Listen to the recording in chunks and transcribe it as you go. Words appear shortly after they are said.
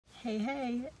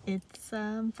Hey, it's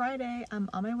Friday. I'm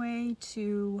on my way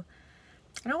to,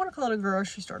 I don't want to call it a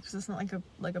grocery store because it's not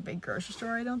like a big grocery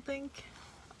store, I don't think.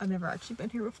 I've never actually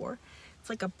been here before. It's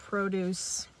like a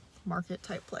produce market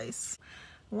type place.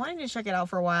 I wanted to check it out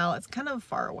for a while. It's kind of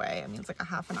far away. I mean, it's like a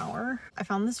half an hour. I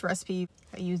found this recipe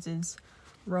that uses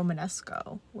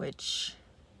Romanesco, which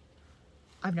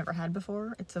I've never had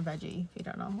before. It's a veggie, if you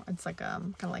don't know. It's like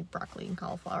kind of like broccoli and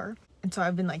cauliflower. And so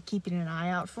I've been like keeping an eye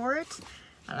out for it.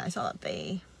 And I saw that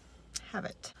they have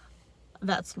it.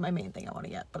 That's my main thing I want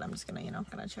to get, but I'm just gonna,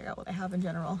 gonna check out what they have in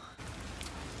general.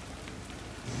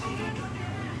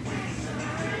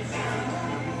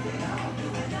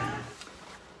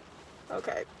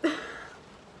 Okay.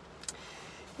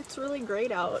 It's really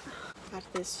great out. Got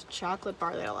this chocolate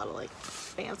bar. They had a lot of like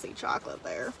fancy chocolate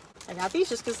there. I got these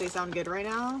just because they sound good right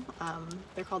now.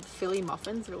 They're called Philly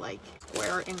muffins. They're like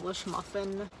square English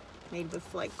muffin made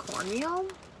with like cornmeal.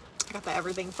 I got the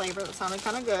everything flavor that sounded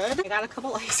kind of good. I got a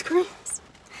couple ice creams.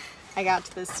 I got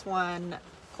this one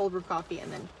cold brew coffee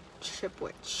and then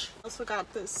Chipwich. I also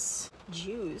got this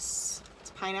juice. It's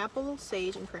pineapple,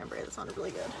 sage, and cranberry. That sounded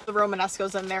really good. The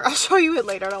Romanesco's in there. I'll show you it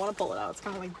later. I don't want to pull it out. It's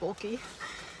kind of like bulky.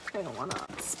 I don't want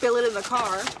to spill it in the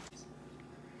car.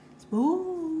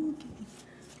 Spooky.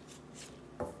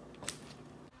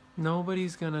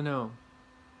 Nobody's gonna know.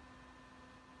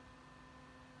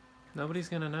 Nobody's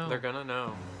gonna know. They're gonna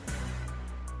know.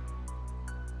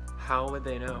 How would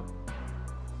they know?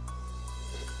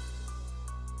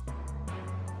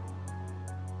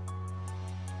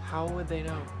 How would they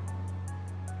know?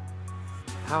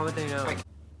 How would they know?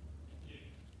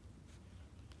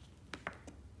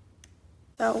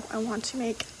 So I want to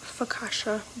make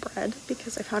focaccia bread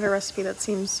because I found a recipe that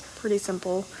seems pretty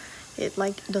simple. It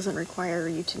like doesn't require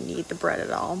you to knead the bread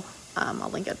at all. I'll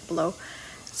link it below.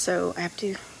 So I have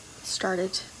to start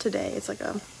it today. It's like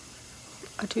a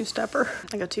two-stepper,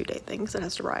 like a 2-day thing, because it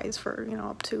has to rise for,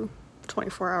 up to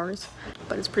 24 hours.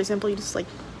 But it's pretty simple. You just like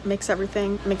mix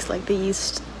everything, mix like the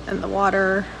yeast and the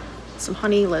water, some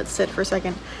honey, let it sit for a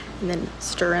second, and then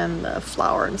stir in the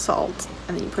flour and salt,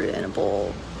 and then you put it in a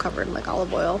bowl covered in like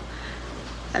olive oil,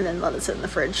 and then let it sit in the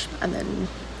fridge, and then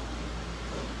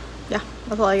yeah,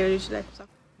 that's all I gotta do today. So.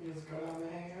 You just go down the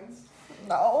hands?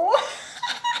 No.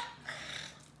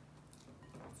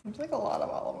 Seems like a lot of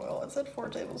olive oil. It said 4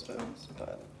 tablespoons,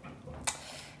 but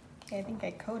okay, I think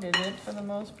I coated it for the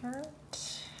most part.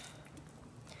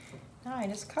 Now I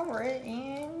just cover it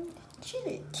and chill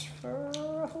it for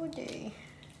a whole day.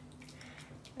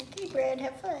 Okay, Brad,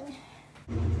 have fun.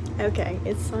 Okay,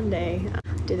 it's Sunday.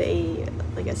 Did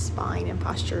a spine and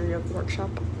posture yoga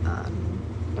workshop,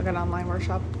 like an online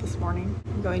workshop this morning.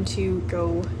 I'm going to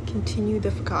go continue the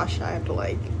focaccia. I have to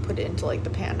like put it into like the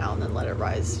pan now and then let it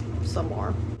rise some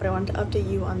more. But I wanted to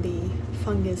update you on the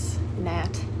fungus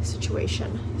gnat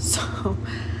situation. So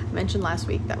I mentioned last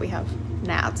week that we have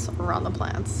gnats around the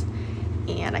plants,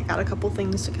 and I got a couple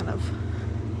things to kind of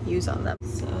use on them.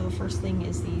 So the first thing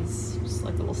is these just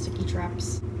like little sticky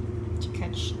traps to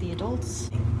catch the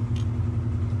adults.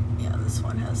 Yeah, this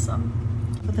one has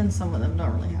some, but then some of them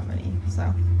don't really have any,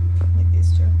 so like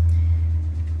these two.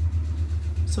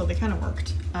 So they kind of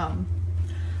worked.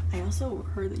 I also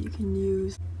heard that you can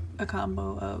use a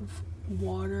combo of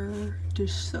water,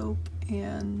 dish soap,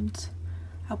 and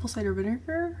apple cider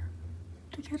vinegar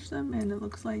to catch them, and it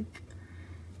looks like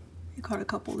I caught a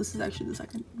couple. This is actually the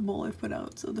second bowl I've put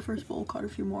out, so the first bowl caught a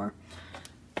few more.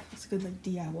 It's good like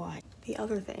DIY. The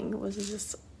other thing was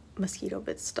this mosquito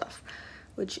bit stuff,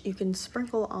 which you can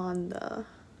sprinkle on the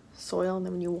soil, and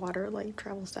then when you water it, like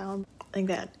travels down. I think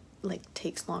that like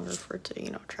takes longer for it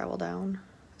to, travel down.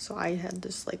 So I had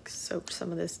just like soaked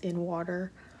some of this in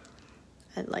water,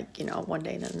 and like, one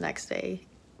day and then the next day,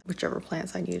 whichever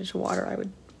plants I needed to water, I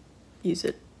would use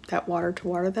that water to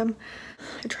water them.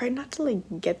 I tried not to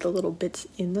like get the little bits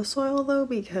in the soil though,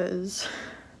 because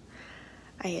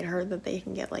I had heard that they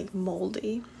can get like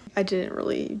moldy. I didn't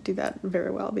really do that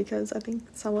very well because I think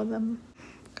some of them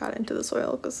got into the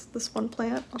soil, because this one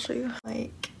plant, I'll show you,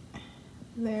 like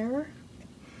there,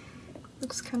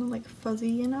 looks kind of like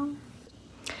fuzzy,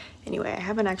 Anyway, I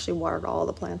haven't actually watered all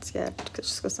the plants yet,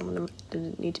 just because some of them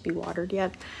didn't need to be watered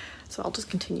yet. So I'll just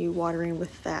continue watering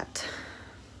with that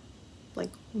like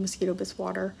mosquito bits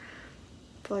water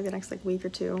for like the next like week or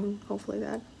two, and hopefully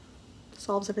that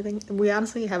solves everything. And we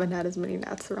honestly haven't had as many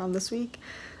gnats around this week. I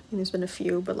mean, there's been a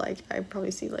few, but like I probably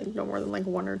see like no more than like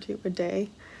 1 or 2 a day,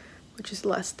 which is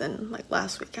less than like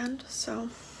last weekend. So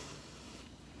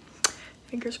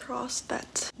fingers crossed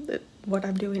that what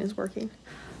I'm doing is working.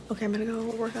 Okay, I'm gonna go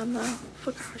work on the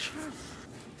focaccia.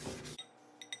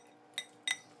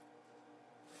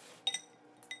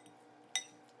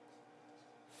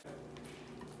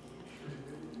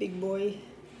 Big boy.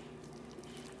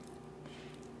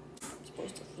 I'm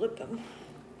supposed to flip him.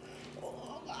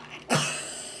 Oh god.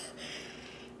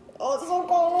 Oh, it's so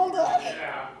cold.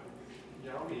 Yeah.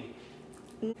 Yummy.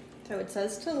 So it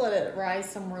says to let it rise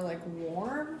somewhere like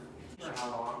warm. For how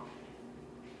long?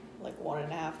 Like 1.5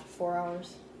 to 4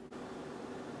 hours.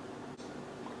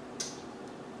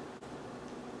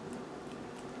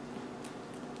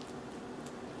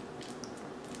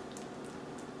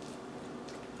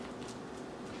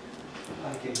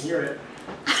 I can hear it.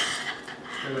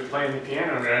 I've been playing the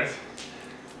piano, guys.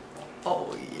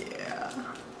 Oh yeah.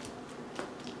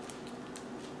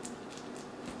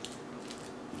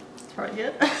 It's probably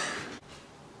good.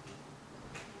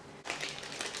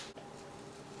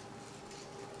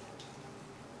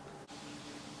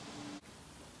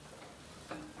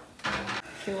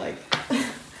 I feel like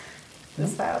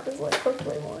this half is like cooked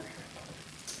way more.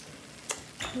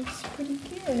 Looks pretty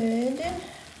good.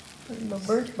 The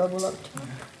birch bubble up top.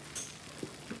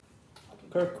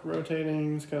 Cook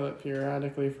rotating skillet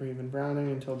periodically for even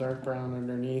browning until dark brown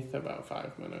underneath, about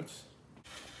 5 minutes.